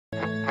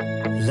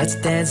Let's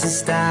dance in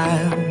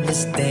style,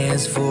 let's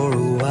dance for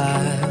a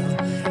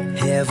while.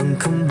 Heaven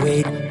can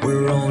wait,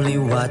 we're only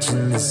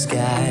watching the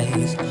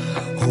skies.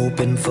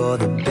 Hoping for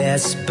the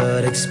best,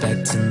 but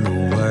expecting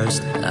the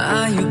worst.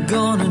 Are you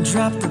gonna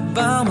drop the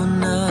bomb or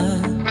not?